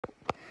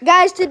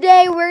Guys,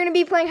 today we're going to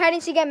be playing hide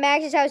and seek at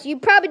Max's house. You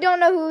probably don't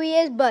know who he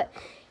is, but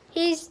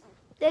he's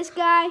this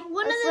guy.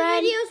 One of the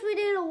videos we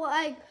did,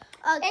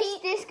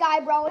 It's this guy,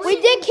 bro. We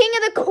did King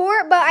of the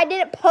Court, but I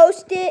didn't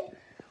post it.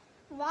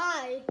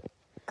 Why?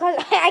 Because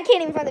I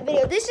can't even find the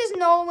video. This is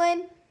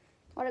Nolan.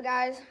 What up,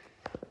 guys?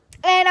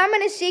 And I'm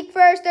going to seek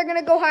first. They're going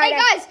to go hide.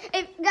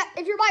 Hey, guys,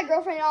 if you're my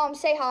girlfriend,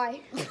 say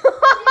hi.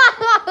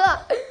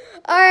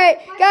 All right,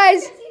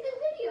 guys. See the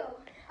video.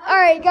 All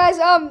right, guys.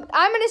 I'm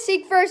going to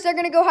seek first. They're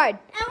going to go hide.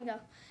 And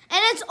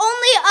it's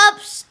only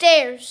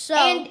upstairs, so.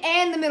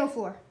 And the middle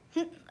floor.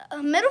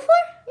 Middle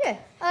floor? Yeah.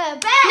 No,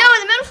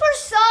 the middle floor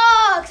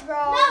sucks, bro.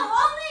 No,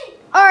 only.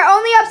 All right,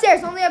 only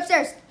upstairs. Only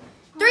upstairs.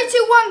 3,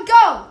 2, 1,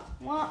 go.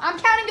 Well, I'm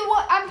counting to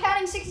what? I'm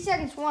counting 60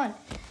 seconds. 1,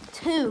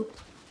 2,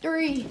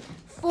 3,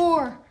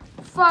 4,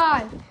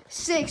 5,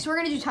 6. We're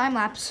gonna do time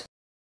lapse.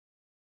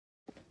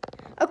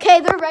 Okay,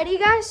 they're ready,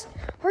 guys.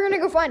 We're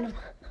gonna go find them.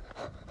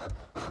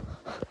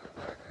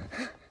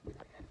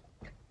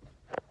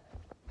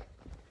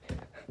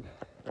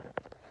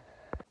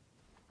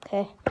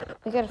 Okay,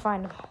 we gotta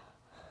find them.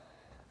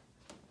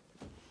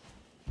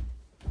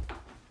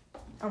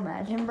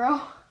 Imagine,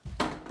 bro.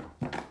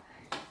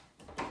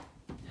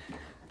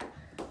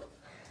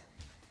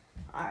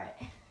 Alright.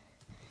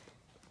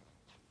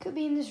 Could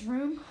be in this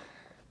room.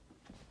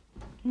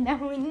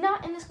 Definitely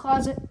not in this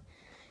closet.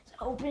 It's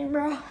open,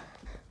 bro.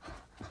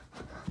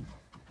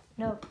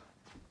 Nope.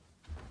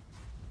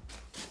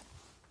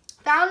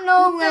 Found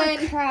Nolan.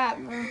 Oh, crap,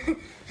 bro.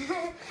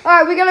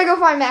 Alright, we gotta go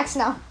find Max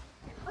now.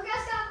 Okay,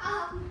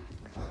 stop.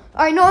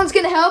 Alright, Nolan's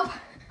gonna help.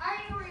 I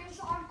already know where you're,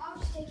 so I'll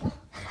just take you.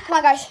 Come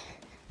on, guys.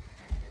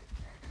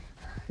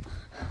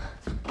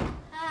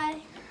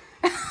 Hi.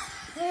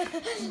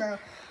 Bro.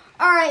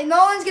 Alright,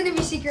 Nolan's gonna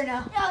be secret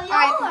now.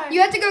 Alright,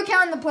 you have to go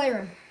count in the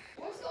playroom.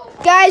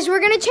 Guys,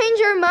 we're gonna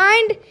change our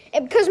mind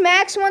because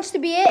Max wants to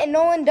be it and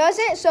Nolan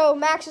doesn't, so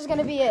Max is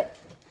gonna be it.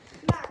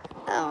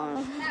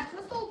 Max,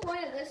 what's the whole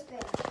point of this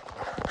thing?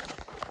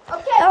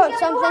 Okay, Oh, we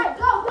it's gotta something.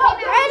 Go,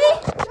 ready?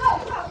 Go.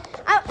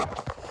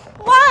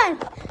 1,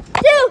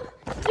 2,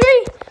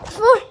 3,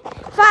 4,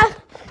 5.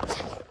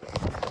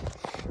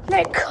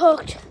 They're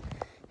cooked.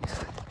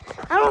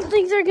 I don't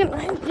think they're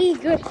gonna be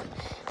good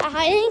at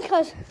hiding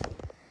because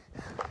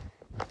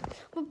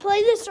we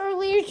played this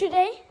earlier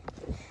today,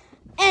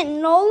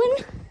 and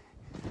Nolan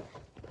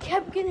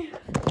kept getting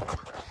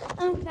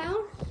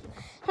unfound.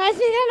 And I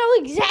think I know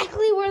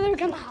exactly where they're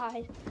gonna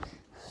hide.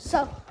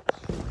 So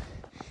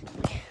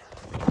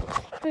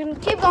we're gonna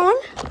keep going.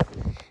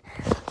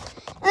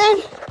 And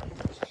then,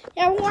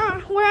 yeah,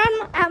 we're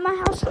at my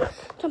house,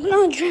 jumping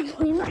on a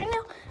trampoline right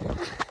now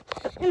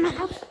in my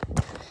house.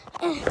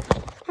 And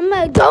I'm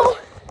gonna go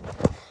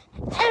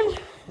and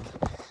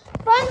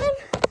find them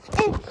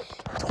in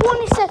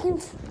 20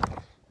 seconds.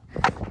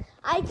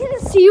 I can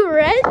see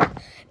red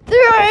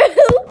through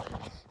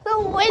the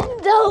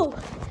window.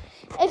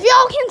 If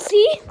y'all can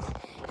see,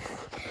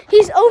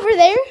 he's over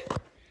there.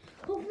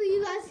 Hopefully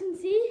you guys can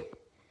see.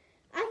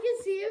 I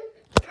can see him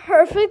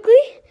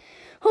perfectly.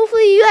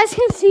 Hopefully you guys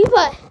can see,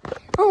 but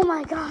oh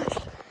my gosh.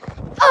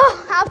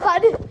 Oh, how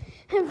fun.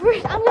 And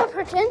first, I'm going to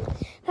pretend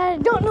that I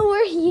don't know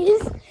where he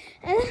is.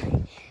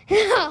 And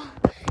yeah,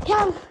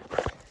 Everett,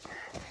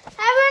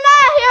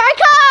 here I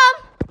come.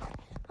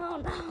 Oh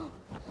no.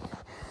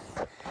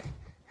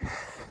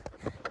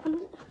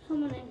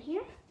 Someone in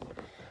here?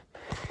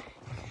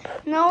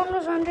 No one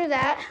was under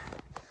that.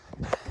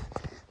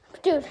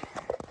 Dude,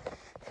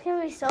 it's going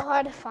to be so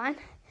hard to find.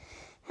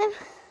 And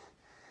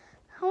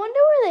I wonder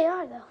where they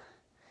are, though.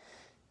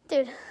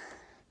 Dude,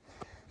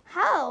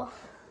 how?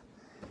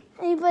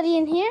 Anybody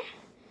in here?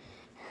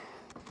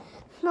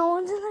 No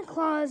one's in the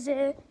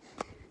closet.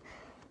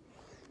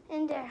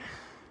 In there.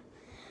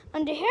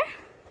 Under here?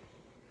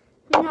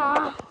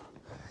 No.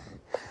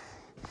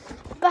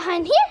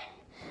 Behind here?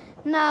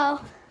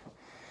 No.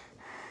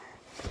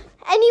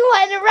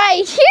 Anyone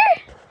right here?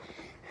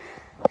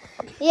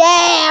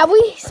 Yeah,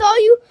 we saw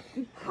you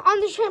on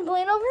the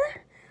trampoline over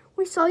there.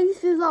 We saw you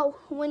through the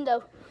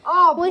window.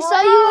 Oh, we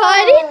saw you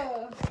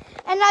hiding,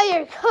 and now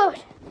you're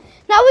cooked.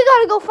 Now we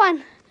gotta go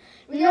find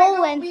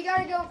Nolan. We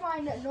gotta go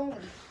find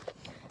Nolan.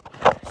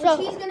 So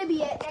he's gonna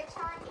be it next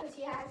time because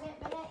he hasn't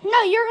been it.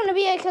 No, you're gonna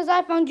be it because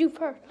I found you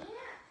first.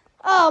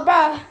 Oh,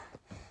 bruh.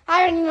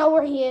 I already know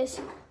where he is.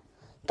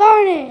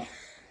 Darn it.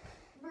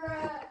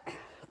 Bruh.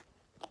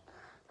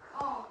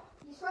 Oh,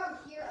 he's from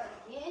here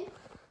again?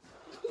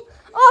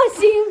 Oh, I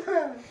see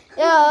him.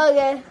 Yeah,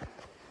 okay.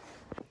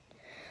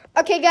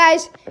 Okay,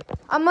 guys.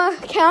 I'm gonna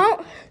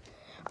count.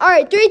 All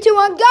right, 3, 2,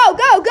 1, go,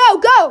 go, go,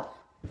 go.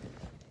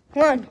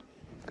 1,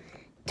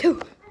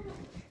 2,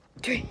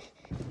 3,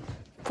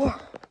 4,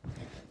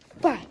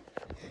 5,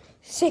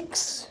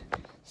 6,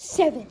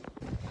 7,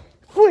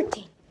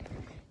 14,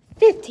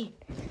 15,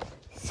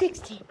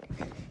 16,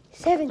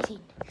 17,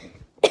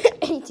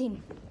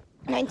 18,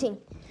 19,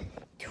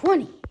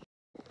 20,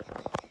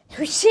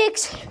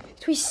 26,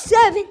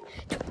 27,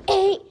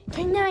 28,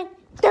 29,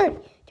 30,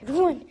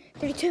 31,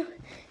 32,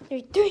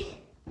 33,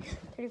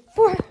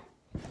 34,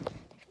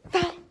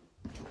 35,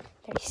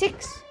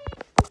 6.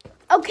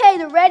 Okay,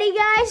 they're ready,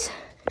 guys.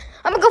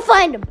 I'm gonna go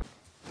find them.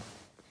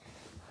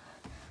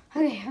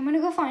 Okay, I'm gonna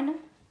go find them.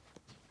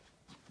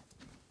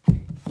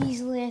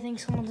 Easily, I think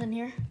someone's in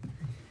here.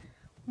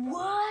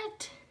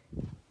 What?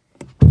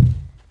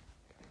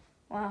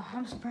 Wow,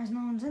 I'm surprised no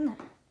one's in there.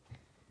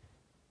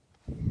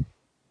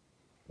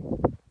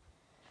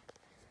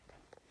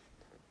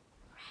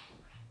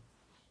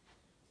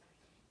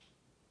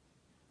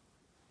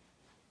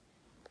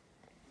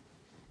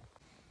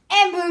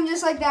 And boom,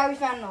 just like that, we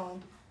found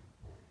Nolan.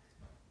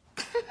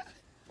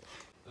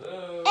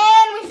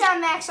 And we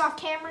found Max off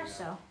camera,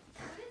 so.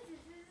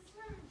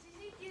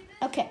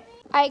 Okay.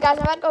 Alright, guys,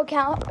 I'm about to go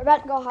count. I'm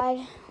about to go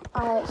hide.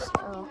 Alright,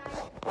 so.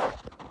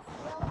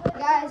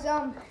 Guys,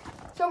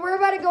 so we're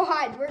about to go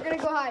hide. We're gonna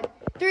go hide.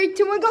 3,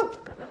 2, 1, go.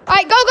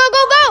 Alright, go, go,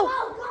 go, go!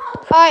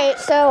 Alright,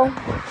 so.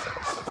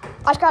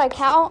 I just gotta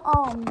count.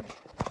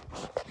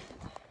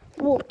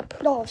 Well,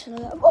 no, it's not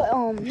that, but,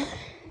 I'm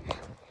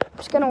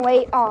just gonna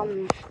wait,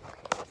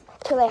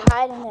 till they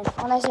hide, and then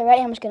when I say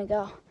ready, I'm just gonna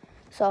go.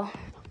 So,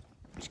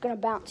 I'm just gonna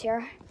bounce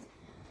here.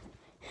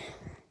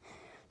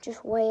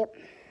 Just wait.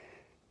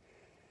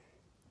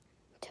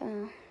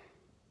 To...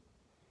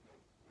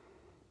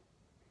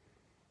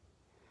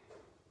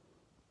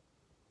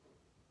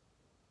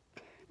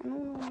 I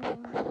don't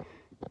know.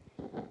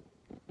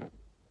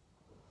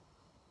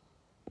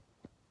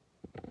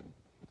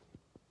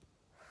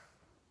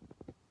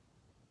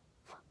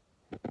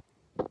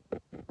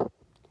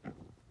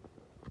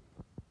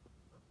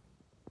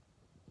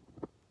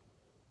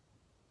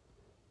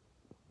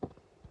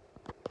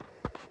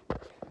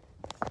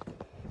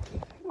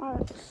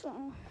 Alright, so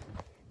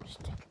just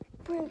take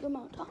a big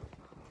amount of time.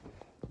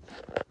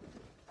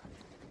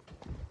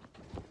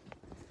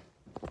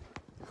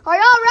 Are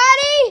y'all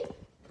ready?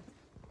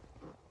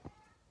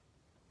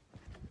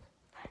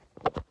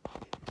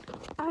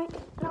 Alright,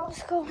 now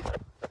let's go.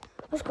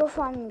 Let's go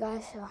find them,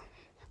 guys. So.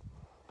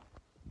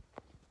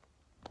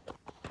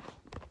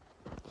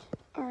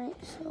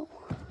 Alright, so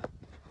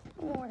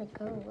I don't know where to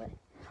go,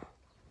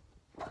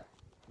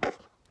 but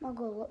I'll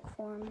go look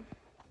for them.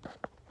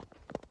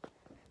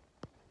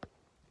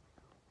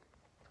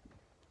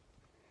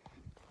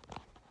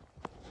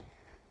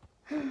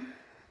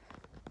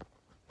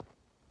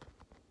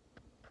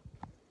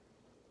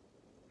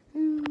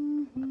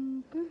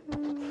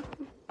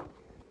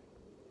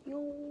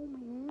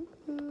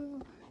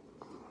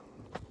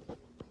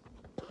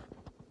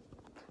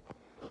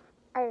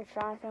 I just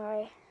found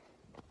somebody.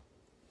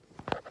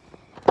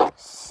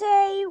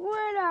 Say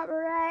what up,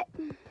 Rhett?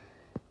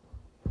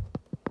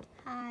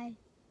 Hi.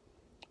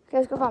 Okay,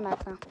 let's go find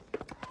Max now.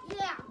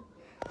 Yeah.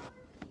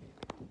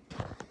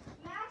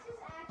 Max is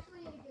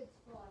actually in a good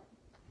spot.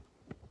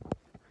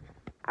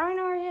 I don't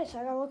know where he is, so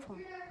I gotta look for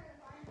him.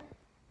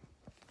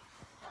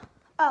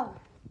 Oh,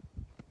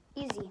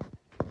 easy.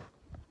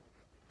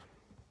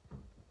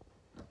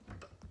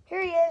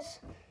 Here he is.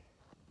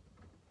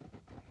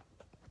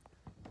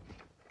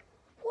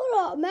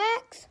 What up,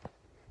 Max?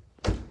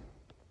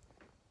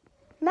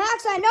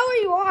 Max, I know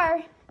where you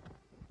are.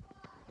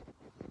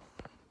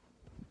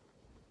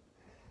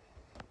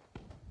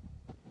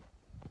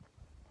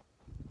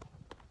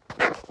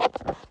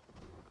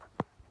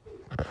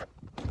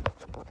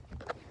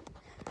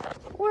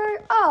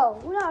 Where?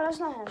 Oh, no, that's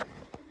not him.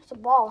 It's a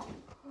ball.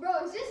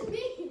 Bro, is this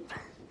me?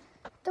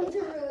 That's a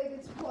really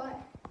good spot.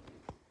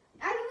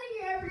 I don't think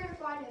you're ever gonna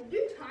find him.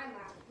 Do time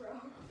lapse, bro.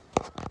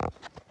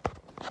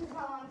 This is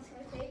how long it's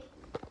gonna take.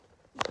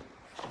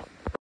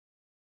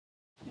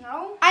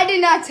 No? I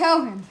did not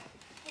tell him.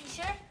 Are you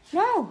sure?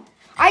 No.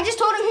 I just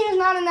told him he was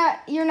not in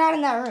that. You're not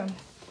in that room.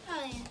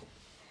 Oh, yeah.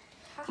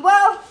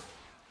 Well,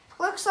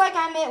 looks like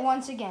I'm it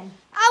once again.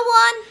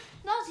 I won.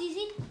 That was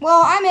easy.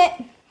 Well, I'm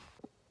it.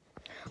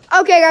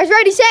 Okay, guys,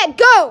 ready, set,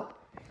 go.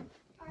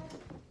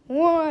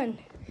 1,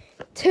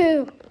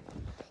 2,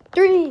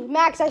 3.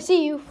 Max, I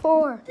see you.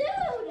 4, Dude.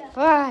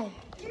 5,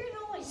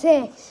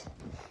 6,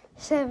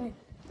 7,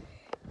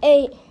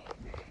 8,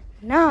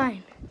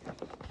 9,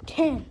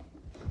 10,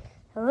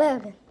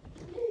 11,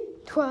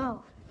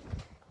 12,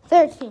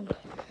 13,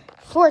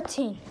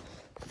 14,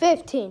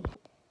 15,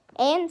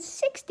 and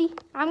 60.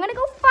 I'm gonna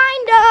go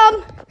find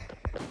them.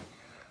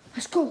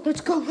 Let's go,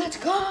 let's go, let's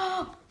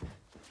go.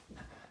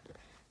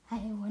 I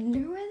wonder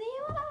where they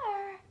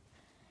are.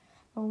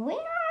 Where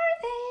are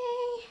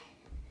they?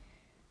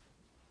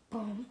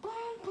 Boom,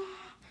 boom, boom.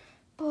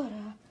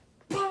 Ba-da,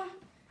 ba,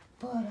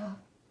 ba-da,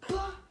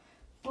 ba,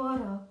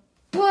 ba-da,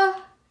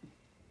 ba.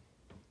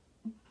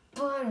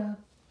 Ba-da,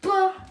 ba,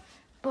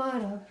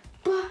 ba-da,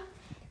 ba,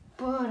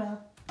 ba-da,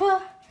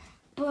 ba,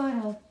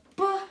 ba-da,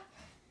 ba,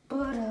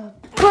 ba-da,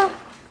 ba,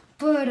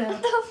 ba-da,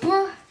 ba,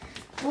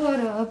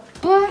 ba-da,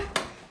 ba,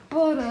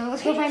 ba-da.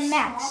 Let's go find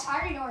Max. I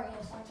already know where he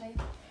is, I'll tell you.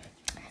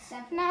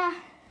 Nah.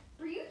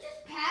 Bro, you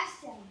just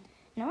passed him.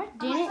 No, I I'm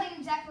didn't. gonna tell you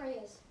exactly where he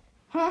is.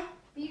 Huh?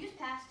 But you just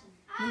passed him.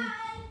 Hi.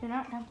 You're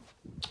not done.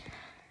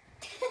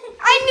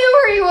 I knew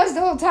where he was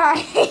the whole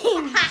time.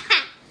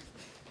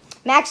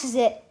 Max is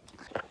it.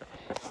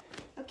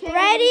 Okay.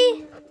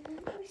 Ready,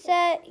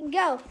 set,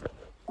 go.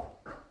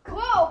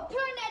 Whoa.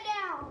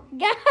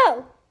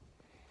 go.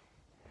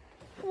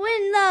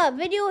 When the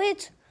video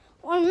hits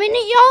 1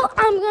 minute, y'all,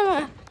 I'm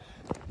gonna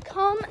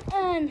come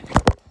and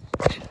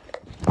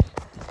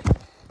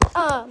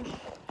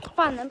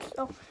find them.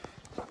 So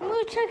I'm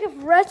gonna check if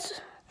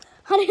Rhett's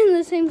hiding in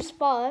the same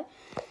spot.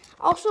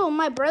 Also,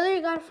 my brother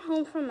got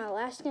home from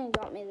Alaska and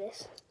got me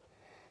this.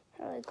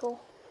 Really cool.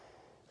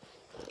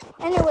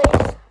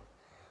 Anyways,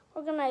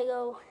 we're gonna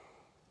go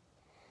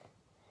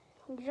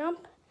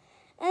jump.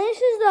 And this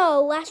is the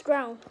last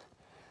round.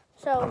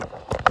 So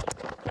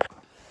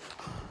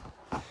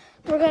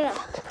we're gonna,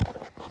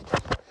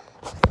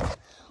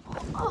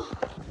 oh,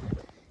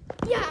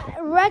 yeah,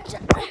 Rhett's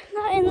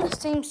not in the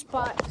same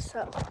spot,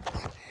 so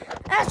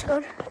that's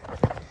good.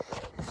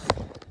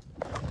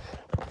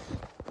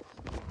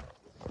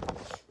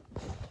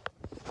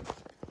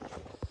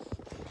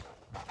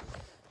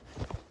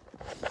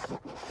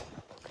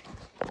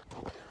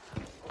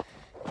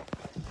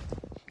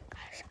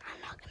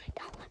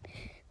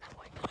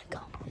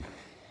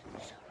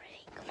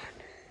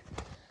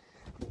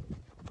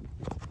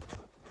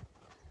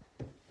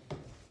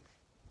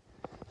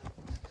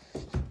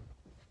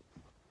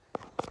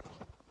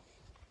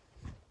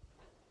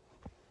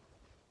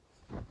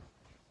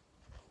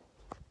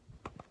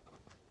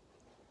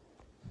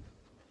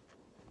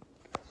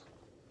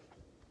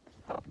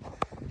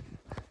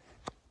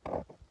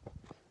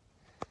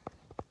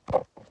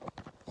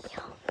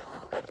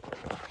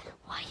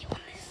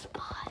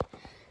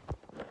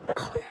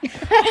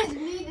 It's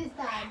me this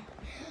time.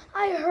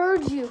 I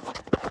heard you.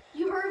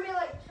 You heard me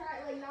like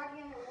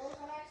knocking on the walls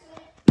on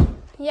accident?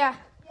 Yeah.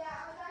 Yeah, I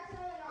was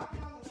accidentally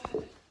knocking on the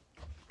walls.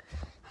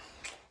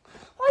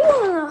 Why you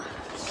wanna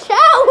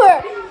shower?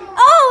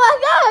 Oh my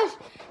gosh!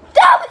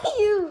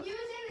 W! You was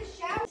in the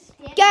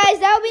shower. Guys,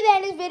 that will be the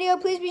end of this video.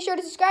 Please be sure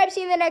to subscribe.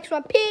 See you in the next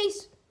one.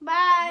 Peace.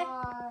 Bye.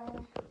 Bye.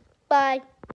 Bye.